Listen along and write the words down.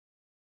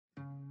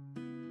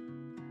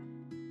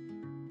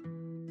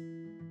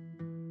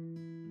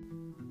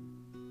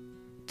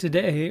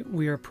Today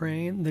we are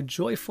praying the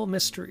joyful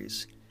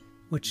mysteries,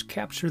 which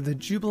capture the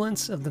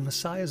jubilance of the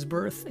Messiah's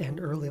birth and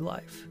early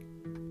life.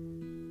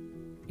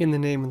 In the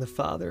name of the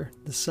Father,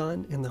 the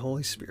Son, and the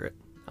Holy Spirit.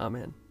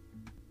 Amen.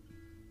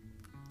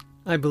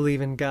 I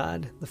believe in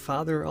God, the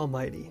Father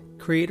Almighty,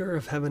 creator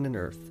of heaven and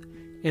earth,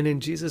 and in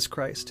Jesus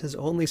Christ, his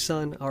only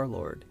Son, our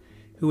Lord,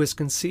 who was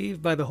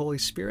conceived by the Holy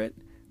Spirit,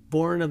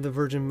 born of the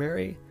Virgin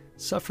Mary,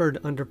 suffered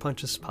under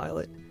Pontius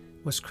Pilate,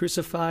 was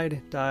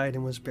crucified, died,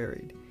 and was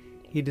buried.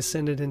 He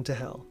descended into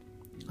hell.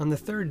 On the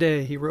third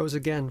day he rose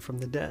again from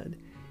the dead.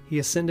 He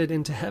ascended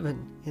into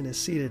heaven and is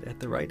seated at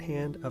the right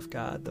hand of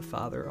God the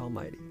Father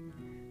Almighty.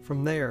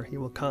 From there he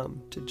will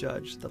come to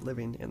judge the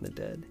living and the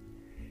dead.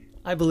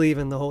 I believe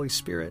in the Holy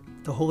Spirit,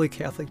 the Holy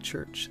Catholic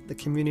Church, the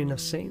communion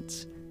of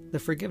saints, the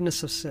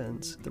forgiveness of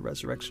sins, the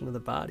resurrection of the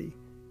body,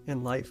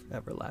 and life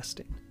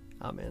everlasting.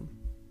 Amen.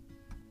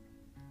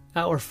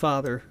 Our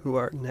Father, who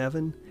art in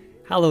heaven,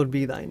 hallowed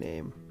be thy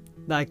name.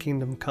 Thy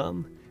kingdom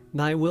come,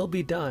 thy will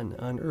be done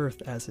on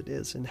earth as it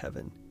is in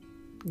heaven.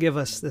 Give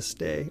us this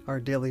day our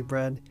daily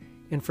bread,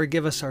 and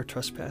forgive us our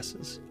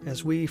trespasses,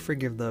 as we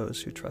forgive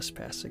those who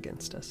trespass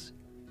against us.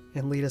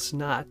 And lead us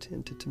not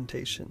into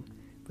temptation,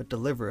 but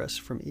deliver us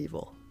from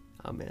evil.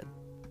 Amen.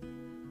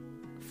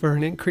 For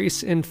an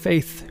increase in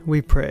faith,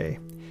 we pray.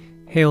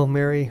 Hail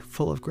Mary,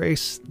 full of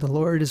grace, the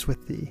Lord is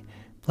with thee.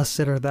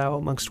 Blessed art thou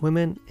amongst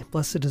women, and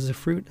blessed is the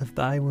fruit of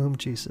thy womb,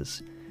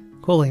 Jesus.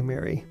 Holy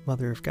Mary,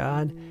 Mother of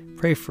God,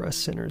 pray for us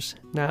sinners,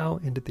 now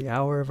and at the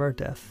hour of our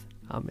death.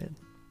 Amen.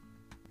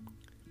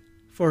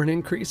 For an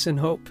increase in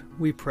hope,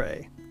 we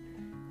pray.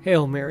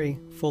 Hail Mary,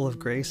 full of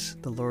grace,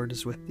 the Lord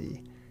is with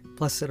thee.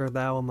 Blessed art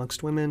thou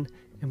amongst women,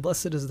 and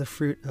blessed is the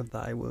fruit of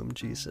thy womb,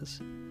 Jesus.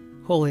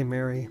 Holy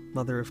Mary,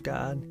 Mother of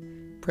God,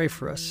 pray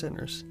for us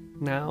sinners,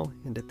 now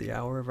and at the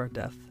hour of our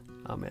death.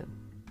 Amen.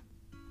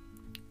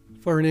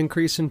 For an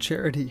increase in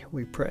charity,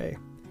 we pray.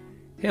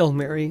 Hail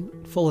Mary,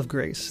 full of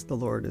grace, the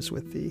Lord is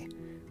with thee.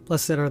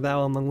 Blessed art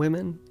thou among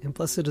women, and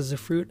blessed is the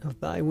fruit of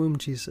thy womb,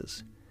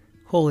 Jesus.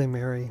 Holy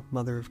Mary,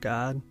 Mother of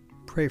God,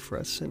 pray for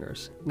us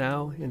sinners,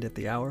 now and at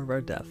the hour of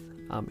our death.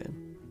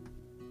 Amen.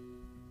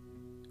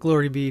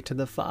 Glory be to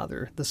the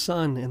Father, the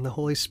Son, and the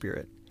Holy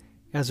Spirit,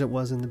 as it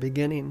was in the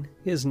beginning,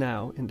 is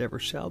now, and ever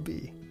shall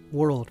be,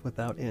 world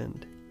without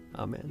end.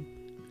 Amen.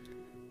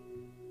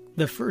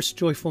 The first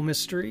joyful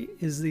mystery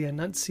is the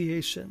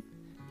Annunciation.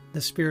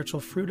 The spiritual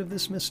fruit of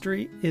this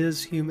mystery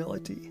is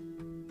humility.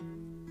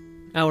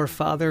 Our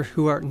Father,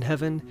 who art in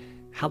heaven,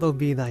 hallowed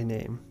be thy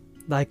name.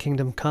 Thy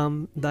kingdom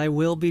come, thy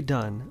will be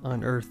done,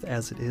 on earth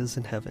as it is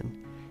in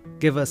heaven.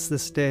 Give us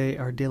this day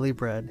our daily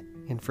bread,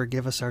 and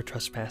forgive us our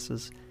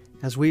trespasses,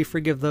 as we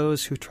forgive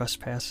those who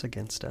trespass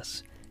against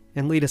us.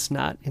 And lead us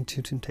not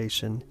into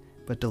temptation,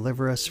 but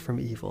deliver us from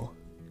evil.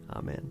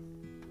 Amen.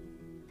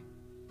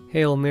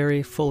 Hail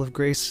Mary, full of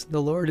grace,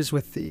 the Lord is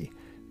with thee.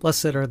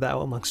 Blessed art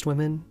thou amongst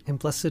women, and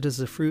blessed is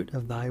the fruit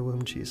of thy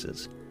womb,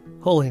 Jesus.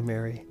 Holy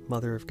Mary,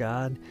 Mother of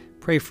God,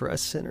 pray for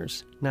us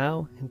sinners,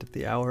 now and at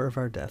the hour of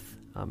our death.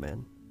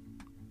 Amen.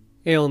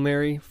 Hail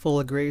Mary, full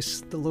of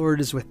grace, the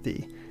Lord is with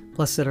thee.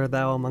 Blessed art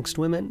thou amongst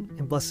women,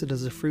 and blessed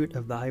is the fruit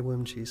of thy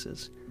womb,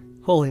 Jesus.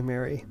 Holy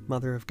Mary,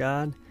 Mother of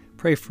God,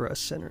 pray for us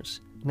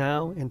sinners,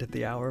 now and at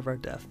the hour of our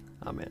death.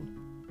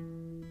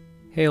 Amen.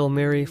 Hail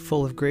Mary,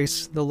 full of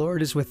grace, the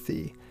Lord is with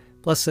thee.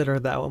 Blessed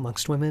art thou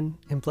amongst women,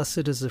 and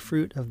blessed is the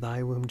fruit of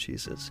thy womb,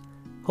 Jesus.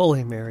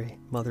 Holy Mary,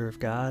 Mother of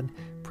God,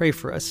 pray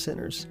for us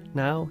sinners,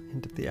 now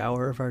and at the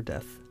hour of our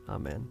death.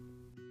 Amen.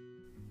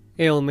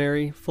 Hail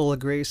Mary, full of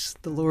grace,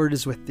 the Lord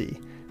is with thee.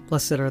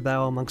 Blessed art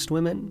thou amongst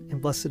women,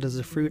 and blessed is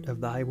the fruit of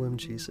thy womb,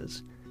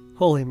 Jesus.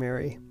 Holy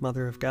Mary,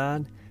 Mother of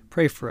God,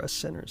 pray for us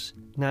sinners,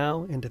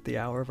 now and at the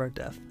hour of our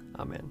death.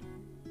 Amen.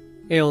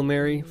 Hail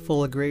Mary,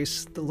 full of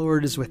grace, the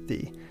Lord is with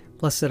thee.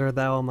 Blessed art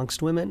thou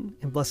amongst women,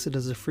 and blessed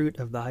is the fruit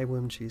of thy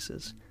womb,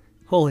 Jesus.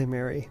 Holy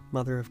Mary,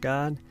 Mother of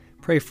God,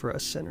 pray for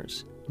us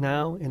sinners,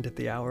 now and at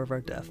the hour of our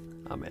death.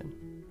 Amen.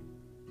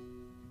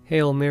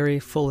 Hail Mary,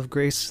 full of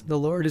grace, the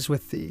Lord is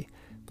with thee.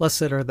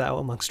 Blessed art thou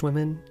amongst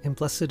women, and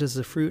blessed is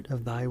the fruit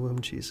of thy womb,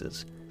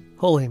 Jesus.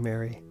 Holy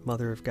Mary,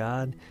 Mother of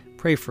God,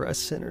 pray for us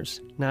sinners,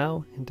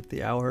 now and at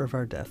the hour of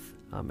our death.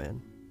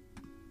 Amen.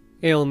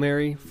 Hail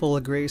Mary, full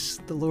of grace,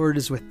 the Lord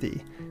is with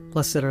thee.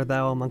 Blessed art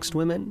thou amongst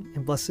women,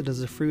 and blessed is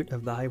the fruit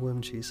of thy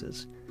womb,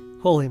 Jesus.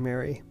 Holy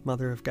Mary,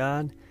 Mother of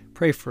God,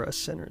 pray for us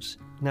sinners,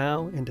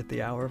 now and at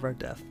the hour of our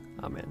death.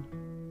 Amen.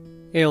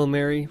 Hail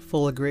Mary,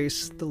 full of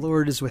grace, the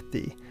Lord is with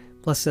thee.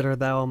 Blessed art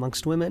thou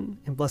amongst women,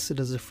 and blessed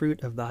is the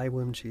fruit of thy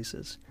womb,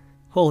 Jesus.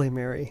 Holy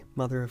Mary,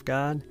 Mother of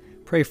God,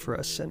 pray for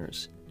us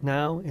sinners,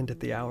 now and at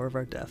the hour of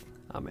our death.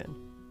 Amen.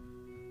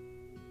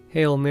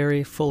 Hail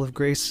Mary, full of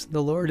grace,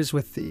 the Lord is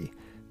with thee.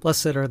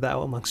 Blessed art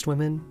thou amongst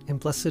women, and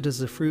blessed is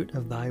the fruit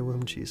of thy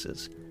womb,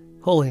 Jesus.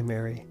 Holy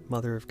Mary,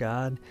 Mother of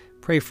God,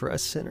 pray for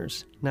us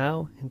sinners,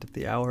 now and at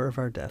the hour of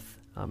our death.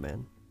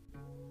 Amen.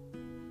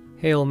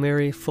 Hail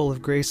Mary, full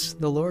of grace,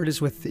 the Lord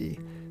is with thee.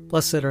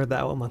 Blessed art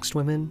thou amongst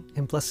women,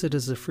 and blessed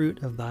is the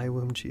fruit of thy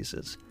womb,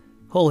 Jesus.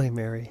 Holy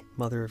Mary,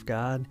 Mother of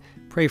God,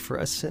 pray for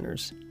us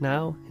sinners,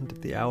 now and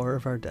at the hour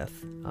of our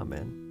death.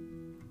 Amen.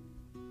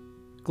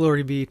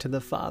 Glory be to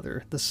the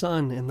Father, the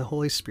Son, and the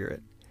Holy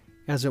Spirit,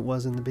 as it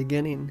was in the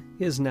beginning,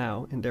 is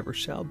now, and ever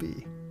shall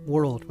be,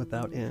 world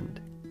without end.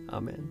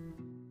 Amen.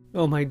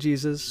 O my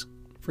Jesus,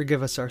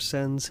 forgive us our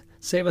sins,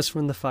 save us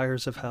from the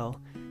fires of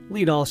hell,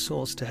 lead all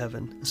souls to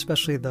heaven,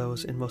 especially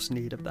those in most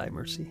need of thy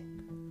mercy.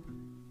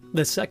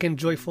 The second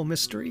joyful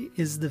mystery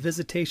is the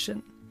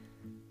Visitation.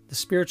 The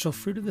spiritual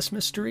fruit of this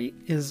mystery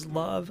is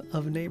love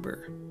of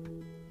neighbor.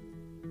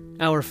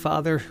 Our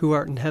Father, who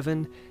art in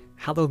heaven,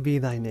 hallowed be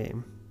thy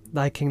name.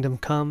 Thy kingdom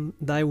come,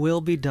 thy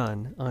will be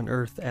done, on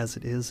earth as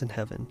it is in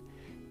heaven.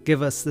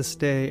 Give us this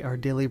day our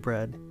daily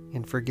bread,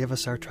 and forgive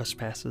us our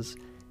trespasses,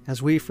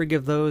 as we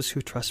forgive those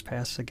who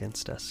trespass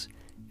against us.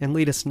 And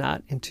lead us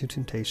not into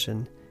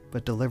temptation,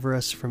 but deliver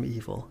us from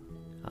evil.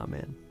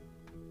 Amen.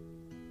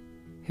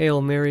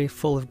 Hail Mary,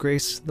 full of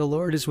grace, the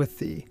Lord is with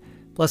thee.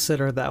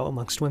 Blessed art thou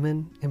amongst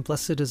women, and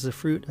blessed is the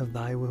fruit of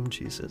thy womb,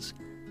 Jesus.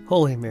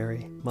 Holy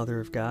Mary, Mother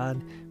of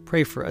God,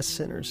 pray for us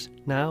sinners,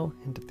 now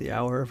and at the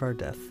hour of our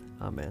death.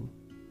 Amen.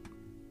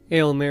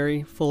 Hail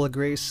Mary, full of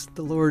grace,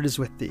 the Lord is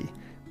with thee.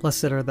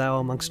 Blessed art thou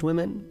amongst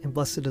women, and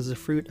blessed is the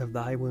fruit of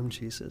thy womb,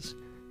 Jesus.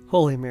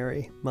 Holy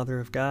Mary, Mother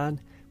of God,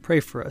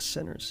 pray for us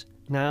sinners,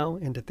 now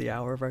and at the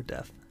hour of our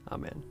death.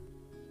 Amen.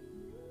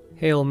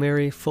 Hail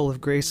Mary, full of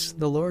grace,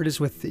 the Lord is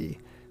with thee.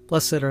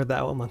 Blessed art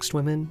thou amongst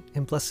women,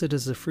 and blessed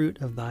is the fruit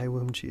of thy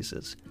womb,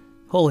 Jesus.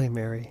 Holy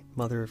Mary,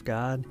 Mother of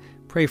God,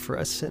 pray for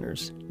us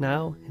sinners,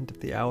 now and at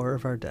the hour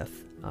of our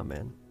death.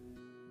 Amen.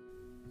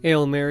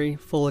 Hail Mary,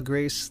 full of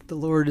grace, the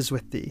Lord is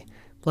with thee.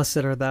 Blessed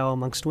art thou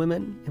amongst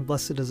women, and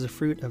blessed is the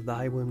fruit of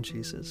thy womb,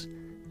 Jesus.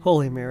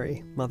 Holy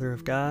Mary, Mother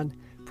of God,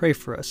 pray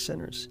for us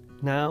sinners,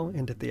 now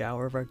and at the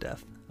hour of our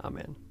death.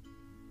 Amen.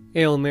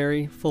 Hail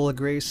Mary, full of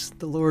grace,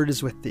 the Lord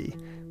is with thee.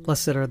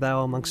 Blessed art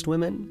thou amongst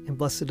women, and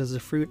blessed is the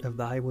fruit of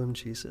thy womb,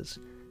 Jesus.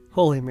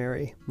 Holy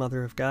Mary,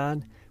 Mother of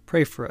God,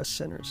 pray for us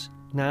sinners,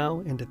 now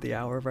and at the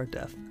hour of our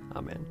death.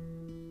 Amen.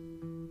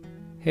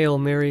 Hail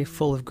Mary,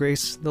 full of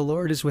grace, the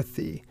Lord is with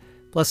thee.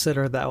 Blessed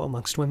art thou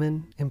amongst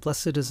women, and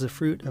blessed is the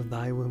fruit of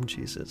thy womb,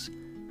 Jesus.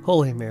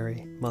 Holy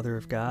Mary, Mother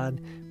of God,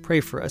 pray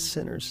for us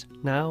sinners,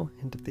 now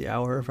and at the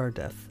hour of our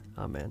death.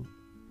 Amen.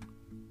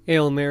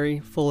 Hail Mary,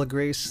 full of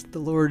grace, the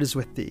Lord is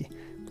with thee.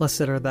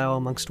 Blessed art thou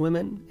amongst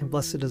women, and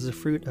blessed is the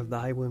fruit of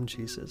thy womb,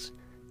 Jesus.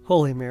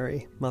 Holy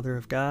Mary, Mother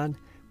of God,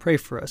 pray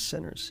for us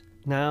sinners,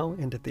 now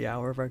and at the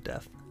hour of our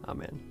death.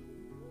 Amen.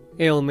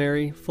 Hail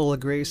Mary, full of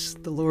grace,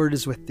 the Lord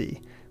is with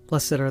thee.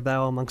 Blessed art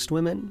thou amongst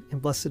women,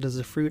 and blessed is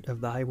the fruit of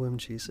thy womb,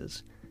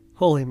 Jesus.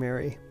 Holy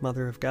Mary,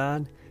 Mother of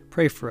God,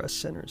 pray for us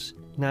sinners,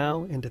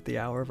 now and at the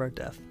hour of our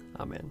death.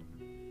 Amen.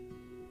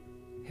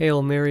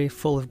 Hail Mary,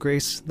 full of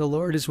grace, the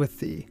Lord is with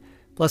thee.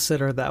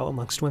 Blessed art thou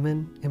amongst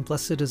women, and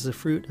blessed is the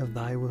fruit of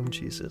thy womb,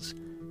 Jesus.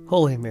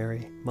 Holy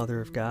Mary,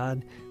 Mother of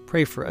God,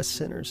 pray for us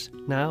sinners,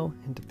 now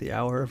and at the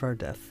hour of our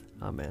death.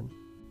 Amen.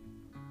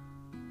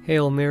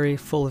 Hail Mary,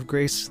 full of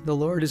grace, the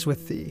Lord is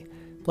with thee.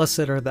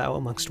 Blessed art thou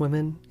amongst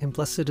women, and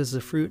blessed is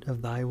the fruit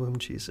of thy womb,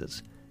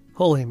 Jesus.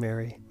 Holy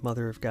Mary,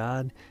 Mother of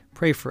God,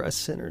 pray for us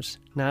sinners,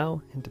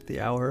 now and at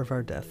the hour of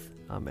our death.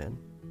 Amen.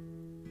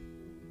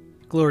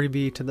 Glory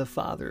be to the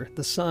Father,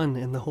 the Son,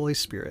 and the Holy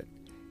Spirit,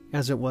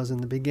 as it was in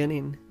the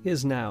beginning,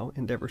 is now,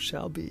 and ever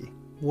shall be,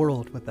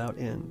 world without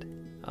end.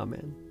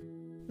 Amen.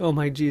 O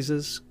my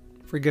Jesus,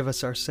 forgive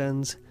us our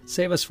sins,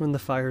 save us from the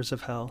fires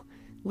of hell,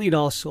 lead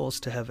all souls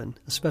to heaven,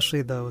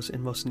 especially those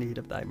in most need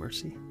of thy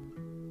mercy.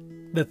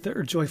 The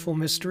third joyful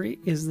mystery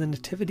is the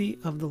Nativity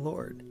of the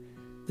Lord.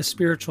 The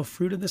spiritual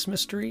fruit of this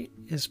mystery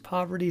is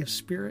poverty of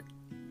spirit,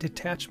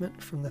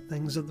 detachment from the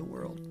things of the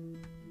world.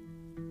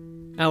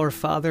 Our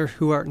Father,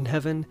 who art in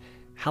heaven,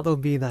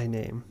 hallowed be thy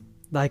name.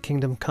 Thy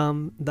kingdom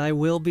come, thy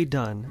will be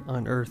done,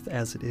 on earth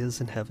as it is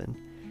in heaven.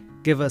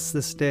 Give us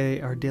this day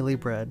our daily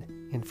bread,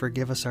 and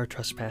forgive us our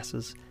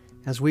trespasses,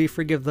 as we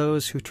forgive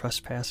those who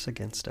trespass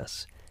against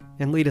us.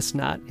 And lead us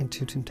not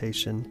into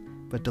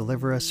temptation, but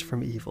deliver us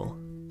from evil.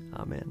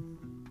 Amen.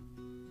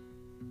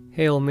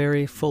 Hail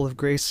Mary, full of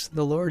grace,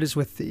 the Lord is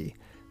with thee.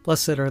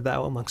 Blessed art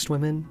thou amongst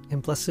women,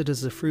 and blessed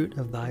is the fruit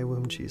of thy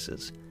womb,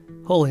 Jesus.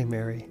 Holy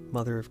Mary,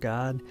 Mother of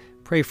God,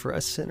 pray for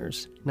us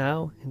sinners,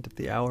 now and at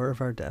the hour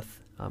of our death.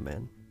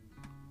 Amen.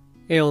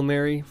 Hail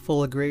Mary,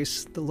 full of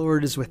grace, the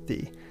Lord is with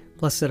thee.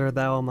 Blessed art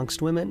thou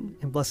amongst women,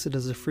 and blessed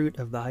is the fruit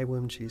of thy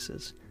womb,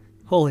 Jesus.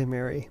 Holy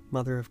Mary,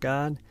 Mother of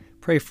God,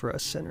 pray for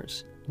us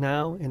sinners,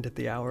 now and at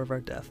the hour of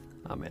our death.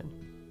 Amen.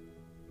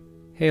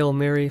 Hail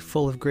Mary,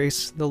 full of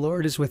grace, the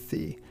Lord is with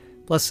thee.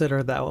 Blessed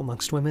art thou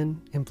amongst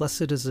women, and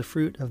blessed is the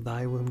fruit of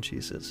thy womb,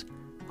 Jesus.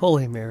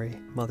 Holy Mary,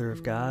 Mother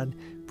of God,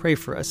 pray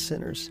for us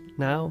sinners,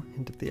 now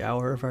and at the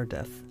hour of our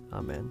death.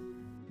 Amen.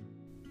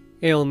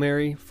 Hail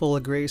Mary, full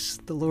of grace,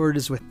 the Lord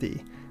is with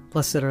thee.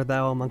 Blessed art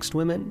thou amongst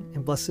women,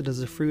 and blessed is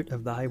the fruit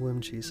of thy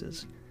womb,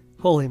 Jesus.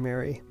 Holy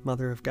Mary,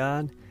 Mother of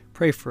God,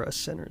 pray for us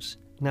sinners,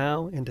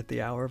 now and at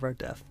the hour of our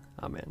death.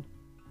 Amen.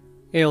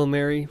 Hail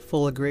Mary,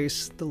 full of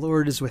grace, the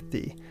Lord is with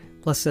thee.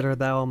 Blessed art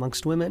thou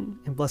amongst women,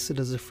 and blessed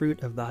is the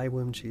fruit of thy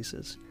womb,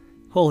 Jesus.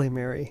 Holy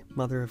Mary,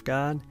 Mother of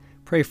God,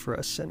 pray for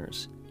us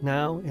sinners,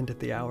 now and at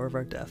the hour of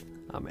our death.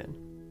 Amen.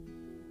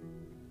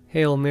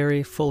 Hail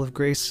Mary, full of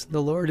grace,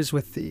 the Lord is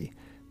with thee.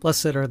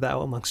 Blessed art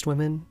thou amongst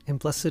women, and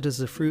blessed is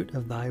the fruit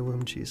of thy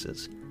womb,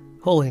 Jesus.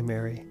 Holy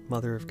Mary,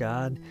 Mother of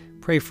God,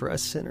 pray for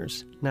us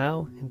sinners,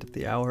 now and at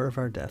the hour of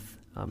our death.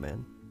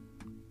 Amen.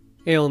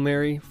 Hail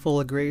Mary, full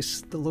of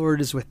grace, the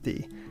Lord is with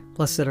thee.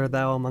 Blessed art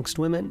thou amongst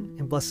women,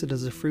 and blessed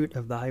is the fruit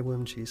of thy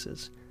womb,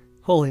 Jesus.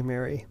 Holy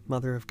Mary,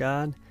 Mother of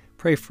God,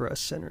 pray for us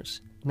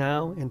sinners,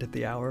 now and at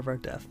the hour of our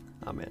death.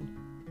 Amen.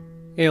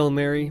 Hail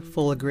Mary,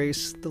 full of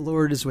grace, the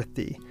Lord is with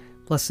thee.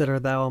 Blessed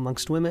art thou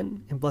amongst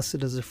women, and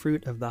blessed is the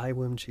fruit of thy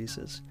womb,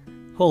 Jesus.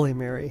 Holy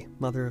Mary,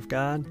 Mother of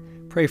God,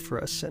 pray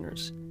for us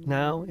sinners,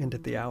 now and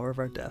at the hour of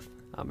our death.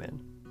 Amen.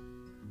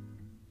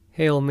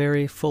 Hail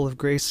Mary, full of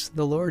grace,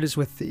 the Lord is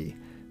with thee.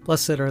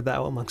 Blessed art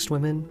thou amongst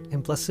women,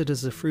 and blessed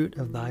is the fruit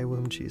of thy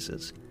womb,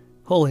 Jesus.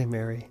 Holy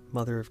Mary,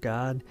 Mother of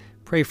God,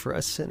 pray for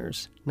us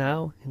sinners,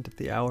 now and at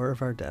the hour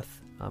of our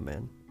death.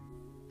 Amen.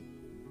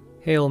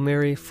 Hail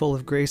Mary, full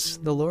of grace,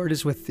 the Lord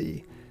is with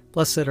thee.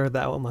 Blessed art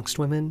thou amongst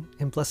women,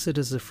 and blessed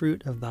is the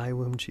fruit of thy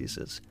womb,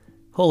 Jesus.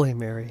 Holy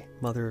Mary,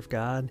 Mother of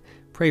God,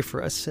 pray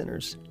for us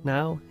sinners,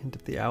 now and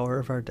at the hour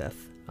of our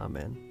death.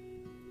 Amen.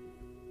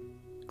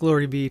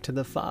 Glory be to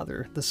the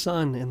Father, the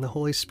Son, and the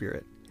Holy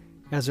Spirit,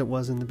 as it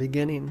was in the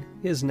beginning,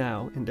 is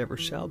now, and ever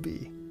shall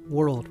be,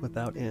 world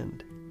without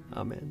end.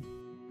 Amen.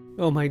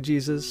 O my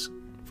Jesus,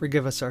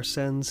 forgive us our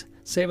sins,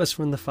 save us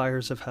from the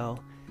fires of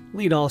hell,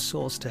 lead all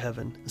souls to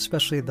heaven,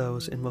 especially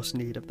those in most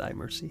need of thy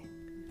mercy.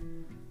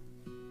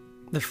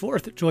 The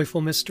fourth joyful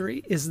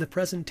mystery is the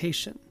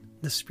presentation.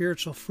 The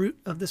spiritual fruit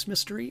of this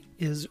mystery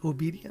is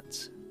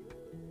obedience.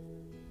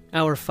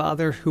 Our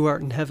Father, who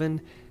art in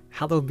heaven,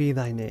 hallowed be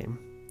thy name.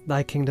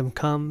 Thy kingdom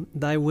come,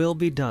 thy will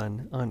be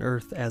done, on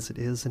earth as it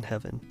is in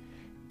heaven.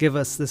 Give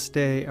us this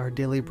day our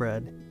daily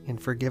bread, and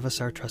forgive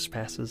us our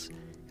trespasses,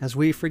 as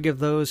we forgive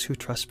those who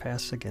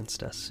trespass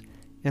against us.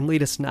 And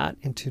lead us not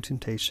into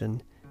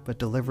temptation, but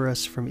deliver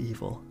us from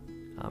evil.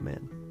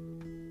 Amen.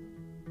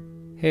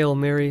 Hail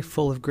Mary,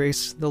 full of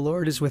grace, the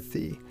Lord is with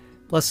thee.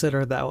 Blessed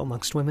art thou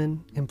amongst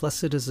women, and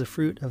blessed is the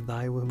fruit of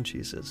thy womb,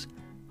 Jesus.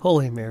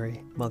 Holy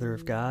Mary, Mother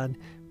of God,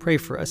 pray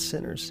for us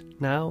sinners,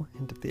 now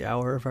and at the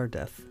hour of our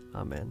death.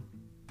 Amen.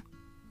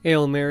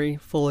 Hail Mary,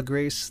 full of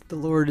grace, the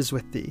Lord is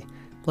with thee.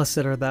 Blessed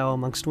art thou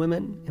amongst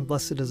women, and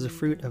blessed is the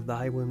fruit of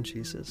thy womb,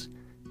 Jesus.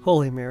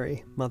 Holy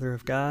Mary, Mother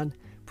of God,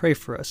 pray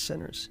for us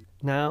sinners,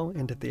 now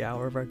and at the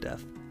hour of our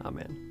death.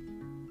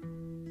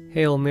 Amen.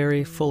 Hail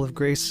Mary, full of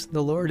grace,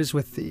 the Lord is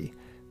with thee.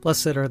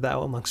 Blessed art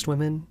thou amongst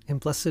women, and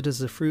blessed is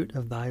the fruit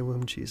of thy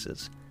womb,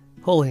 Jesus.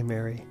 Holy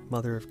Mary,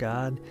 Mother of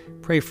God,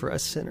 pray for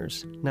us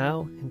sinners,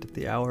 now and at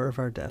the hour of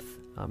our death.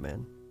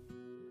 Amen.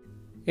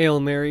 Hail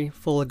Mary,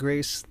 full of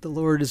grace, the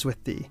Lord is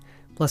with thee.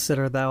 Blessed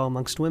art thou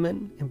amongst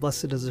women, and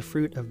blessed is the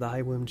fruit of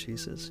thy womb,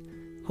 Jesus.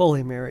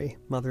 Holy Mary,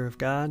 Mother of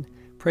God,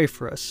 pray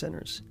for us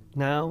sinners,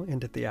 now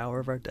and at the hour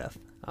of our death.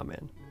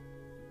 Amen.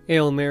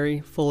 Hail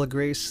Mary, full of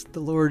grace, the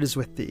Lord is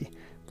with thee.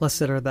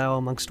 Blessed art thou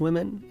amongst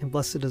women, and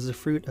blessed is the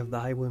fruit of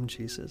thy womb,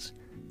 Jesus.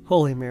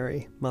 Holy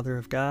Mary, Mother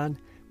of God,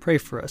 pray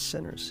for us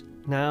sinners,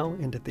 now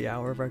and at the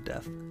hour of our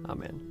death.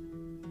 Amen.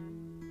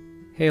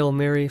 Hail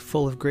Mary,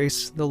 full of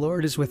grace, the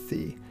Lord is with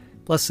thee.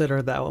 Blessed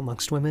art thou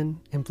amongst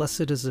women, and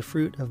blessed is the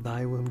fruit of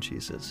thy womb,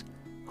 Jesus.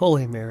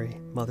 Holy Mary,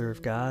 Mother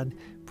of God,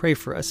 pray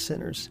for us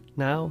sinners,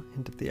 now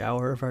and at the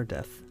hour of our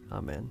death.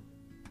 Amen.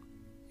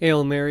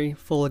 Hail Mary,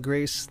 full of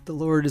grace, the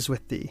Lord is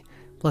with thee.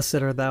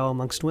 Blessed art thou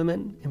amongst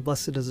women, and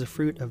blessed is the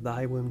fruit of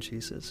thy womb,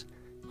 Jesus.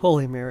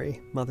 Holy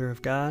Mary, Mother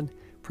of God,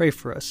 pray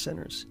for us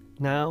sinners,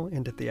 now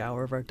and at the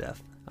hour of our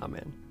death.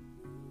 Amen.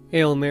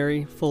 Hail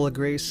Mary, full of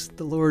grace,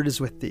 the Lord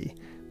is with thee.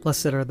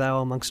 Blessed art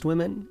thou amongst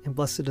women, and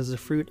blessed is the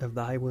fruit of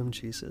thy womb,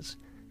 Jesus.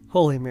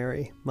 Holy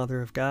Mary,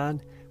 Mother of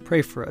God,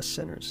 pray for us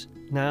sinners,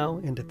 now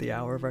and at the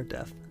hour of our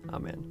death.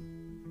 Amen.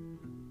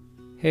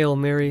 Hail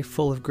Mary,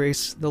 full of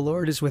grace, the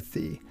Lord is with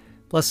thee.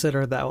 Blessed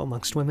art thou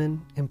amongst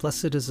women, and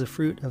blessed is the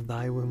fruit of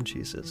thy womb,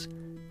 Jesus.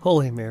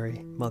 Holy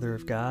Mary, Mother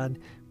of God,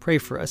 pray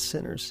for us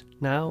sinners,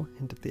 now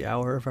and at the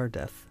hour of our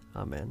death.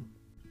 Amen.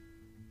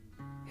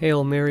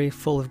 Hail Mary,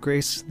 full of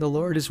grace, the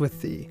Lord is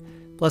with thee.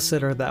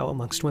 Blessed art thou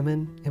amongst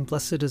women, and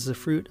blessed is the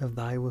fruit of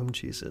thy womb,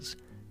 Jesus.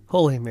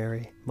 Holy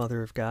Mary,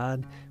 Mother of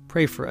God,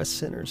 pray for us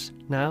sinners,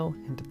 now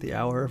and at the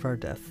hour of our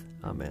death.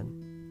 Amen.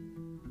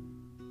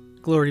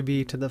 Glory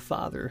be to the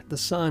Father, the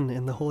Son,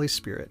 and the Holy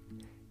Spirit,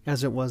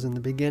 as it was in the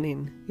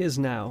beginning, is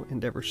now,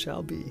 and ever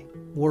shall be,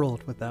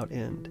 world without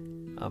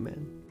end.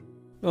 Amen.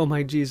 O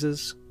my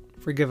Jesus,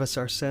 forgive us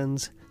our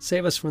sins,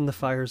 save us from the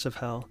fires of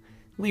hell,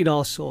 lead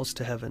all souls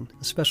to heaven,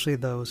 especially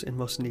those in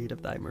most need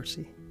of thy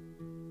mercy.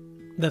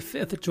 The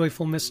fifth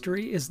joyful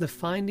mystery is the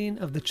finding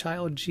of the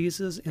child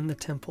Jesus in the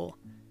temple.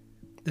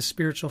 The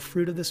spiritual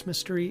fruit of this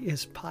mystery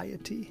is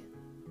piety.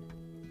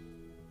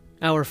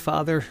 Our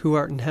Father, who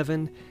art in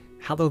heaven,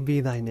 hallowed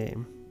be thy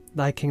name.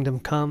 Thy kingdom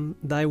come,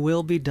 thy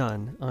will be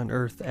done, on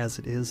earth as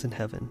it is in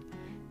heaven.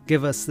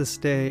 Give us this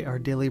day our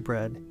daily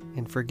bread,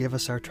 and forgive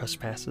us our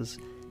trespasses,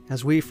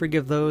 as we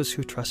forgive those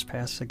who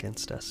trespass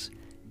against us.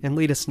 And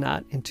lead us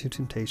not into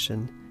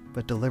temptation,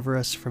 but deliver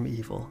us from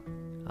evil.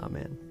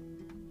 Amen.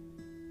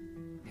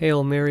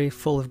 Hail Mary,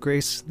 full of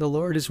grace, the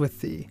Lord is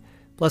with thee.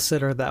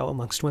 Blessed art thou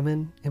amongst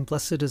women, and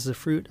blessed is the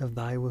fruit of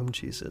thy womb,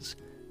 Jesus.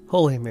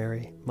 Holy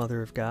Mary,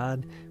 Mother of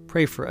God,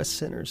 pray for us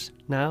sinners,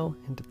 now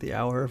and at the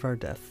hour of our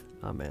death.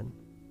 Amen.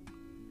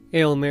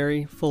 Hail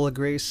Mary, full of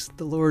grace,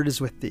 the Lord is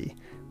with thee.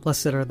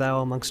 Blessed art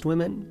thou amongst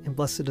women, and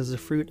blessed is the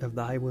fruit of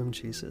thy womb,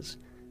 Jesus.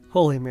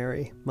 Holy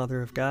Mary,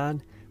 Mother of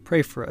God,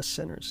 pray for us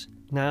sinners,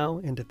 now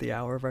and at the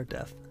hour of our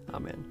death.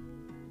 Amen.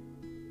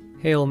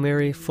 Hail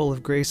Mary, full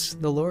of grace,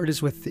 the Lord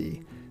is with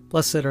thee.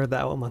 Blessed art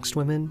thou amongst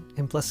women,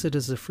 and blessed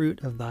is the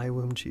fruit of thy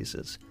womb,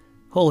 Jesus.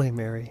 Holy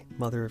Mary,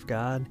 Mother of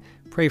God,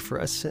 pray for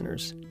us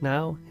sinners,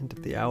 now and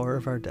at the hour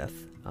of our death.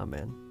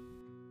 Amen.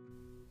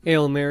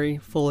 Hail Mary,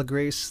 full of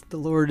grace, the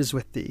Lord is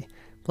with thee.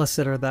 Blessed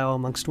art thou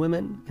amongst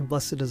women, and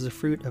blessed is the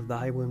fruit of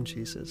thy womb,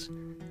 Jesus.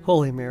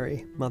 Holy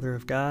Mary, Mother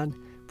of God,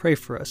 pray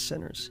for us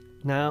sinners,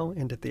 now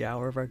and at the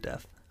hour of our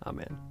death.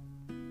 Amen.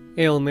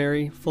 Hail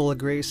Mary, full of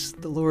grace,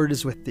 the Lord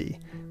is with thee.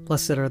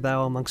 Blessed art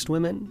thou amongst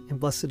women, and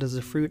blessed is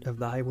the fruit of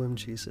thy womb,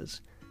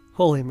 Jesus.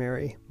 Holy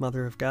Mary,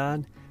 Mother of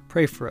God,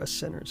 pray for us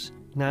sinners,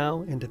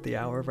 now and at the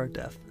hour of our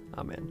death.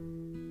 Amen.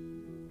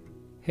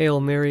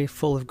 Hail Mary,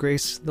 full of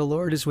grace, the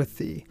Lord is with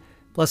thee.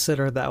 Blessed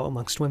art thou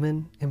amongst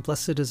women, and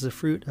blessed is the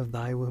fruit of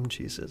thy womb,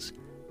 Jesus.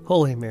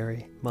 Holy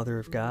Mary, Mother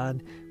of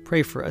God,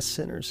 pray for us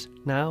sinners,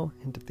 now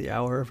and at the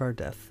hour of our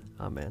death.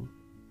 Amen.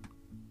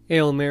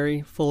 Hail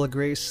Mary, full of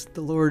grace,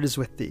 the Lord is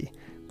with thee.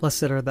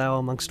 Blessed art thou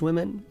amongst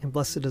women, and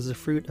blessed is the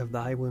fruit of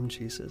thy womb,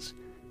 Jesus.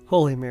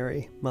 Holy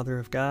Mary, Mother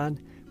of God,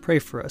 pray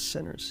for us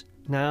sinners,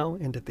 now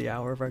and at the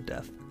hour of our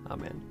death.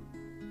 Amen.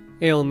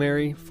 Hail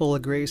Mary, full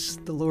of grace,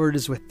 the Lord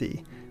is with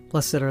thee.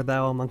 Blessed art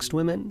thou amongst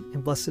women,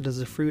 and blessed is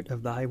the fruit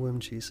of thy womb,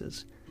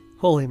 Jesus.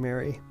 Holy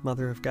Mary,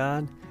 Mother of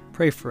God,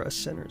 pray for us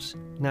sinners,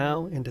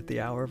 now and at the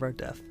hour of our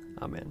death.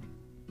 Amen.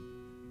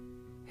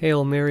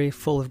 Hail Mary,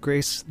 full of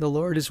grace, the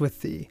Lord is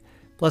with thee.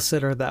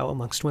 Blessed art thou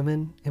amongst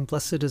women, and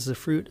blessed is the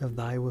fruit of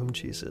thy womb,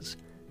 Jesus.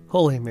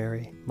 Holy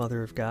Mary,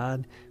 Mother of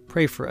God,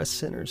 pray for us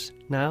sinners,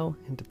 now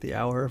and at the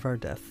hour of our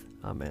death.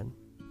 Amen.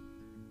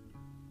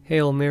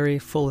 Hail Mary,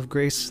 full of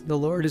grace, the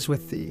Lord is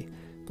with thee.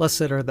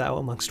 Blessed art thou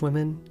amongst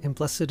women, and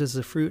blessed is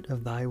the fruit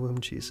of thy womb,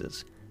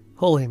 Jesus.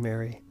 Holy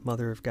Mary,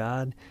 Mother of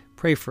God,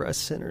 pray for us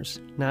sinners,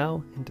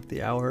 now and at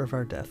the hour of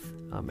our death.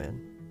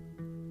 Amen.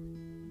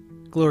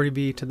 Glory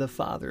be to the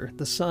Father,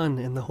 the Son,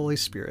 and the Holy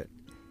Spirit,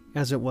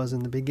 as it was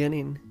in the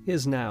beginning,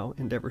 is now,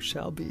 and ever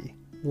shall be,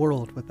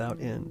 world without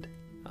end.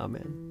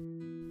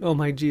 Amen. O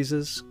my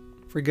Jesus,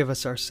 forgive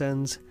us our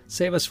sins,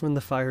 save us from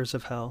the fires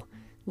of hell,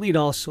 lead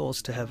all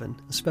souls to heaven,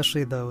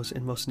 especially those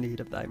in most need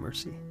of thy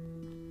mercy.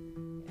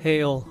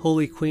 Hail,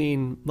 Holy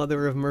Queen,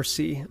 Mother of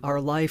Mercy,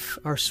 our life,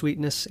 our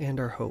sweetness, and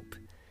our hope.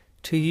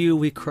 To you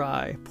we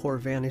cry, poor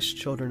vanished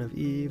children of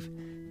Eve.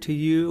 To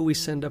you we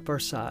send up our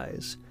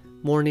sighs,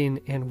 mourning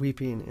and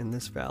weeping in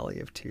this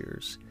valley of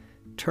tears.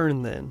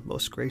 Turn then,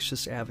 most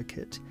gracious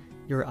Advocate,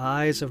 your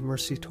eyes of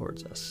mercy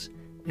towards us,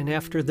 and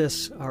after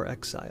this our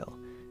exile,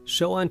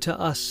 show unto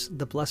us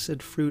the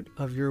blessed fruit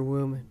of your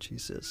womb,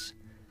 Jesus.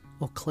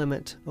 O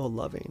clement, O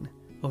loving,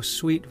 O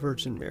sweet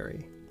Virgin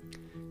Mary,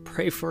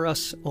 pray for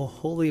us, O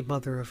Holy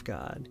Mother of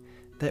God,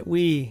 that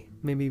we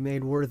may be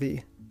made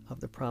worthy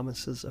of the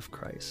promises of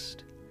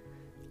Christ.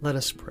 Let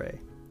us pray.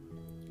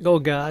 O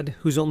God,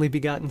 whose only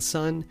begotten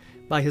Son,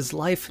 by his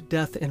life,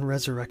 death, and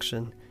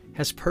resurrection,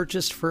 has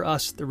purchased for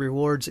us the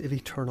rewards of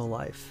eternal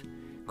life,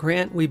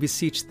 grant, we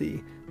beseech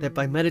thee, that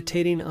by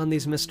meditating on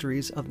these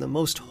mysteries of the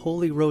most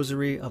holy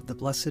Rosary of the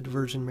Blessed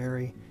Virgin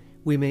Mary,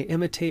 we may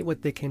imitate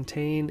what they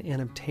contain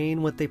and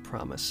obtain what they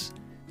promise,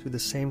 through the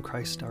same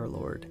Christ our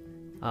Lord.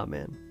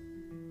 Amen.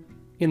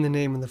 In the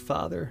name of the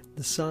Father,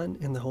 the Son,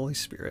 and the Holy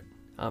Spirit.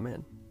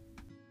 Amen.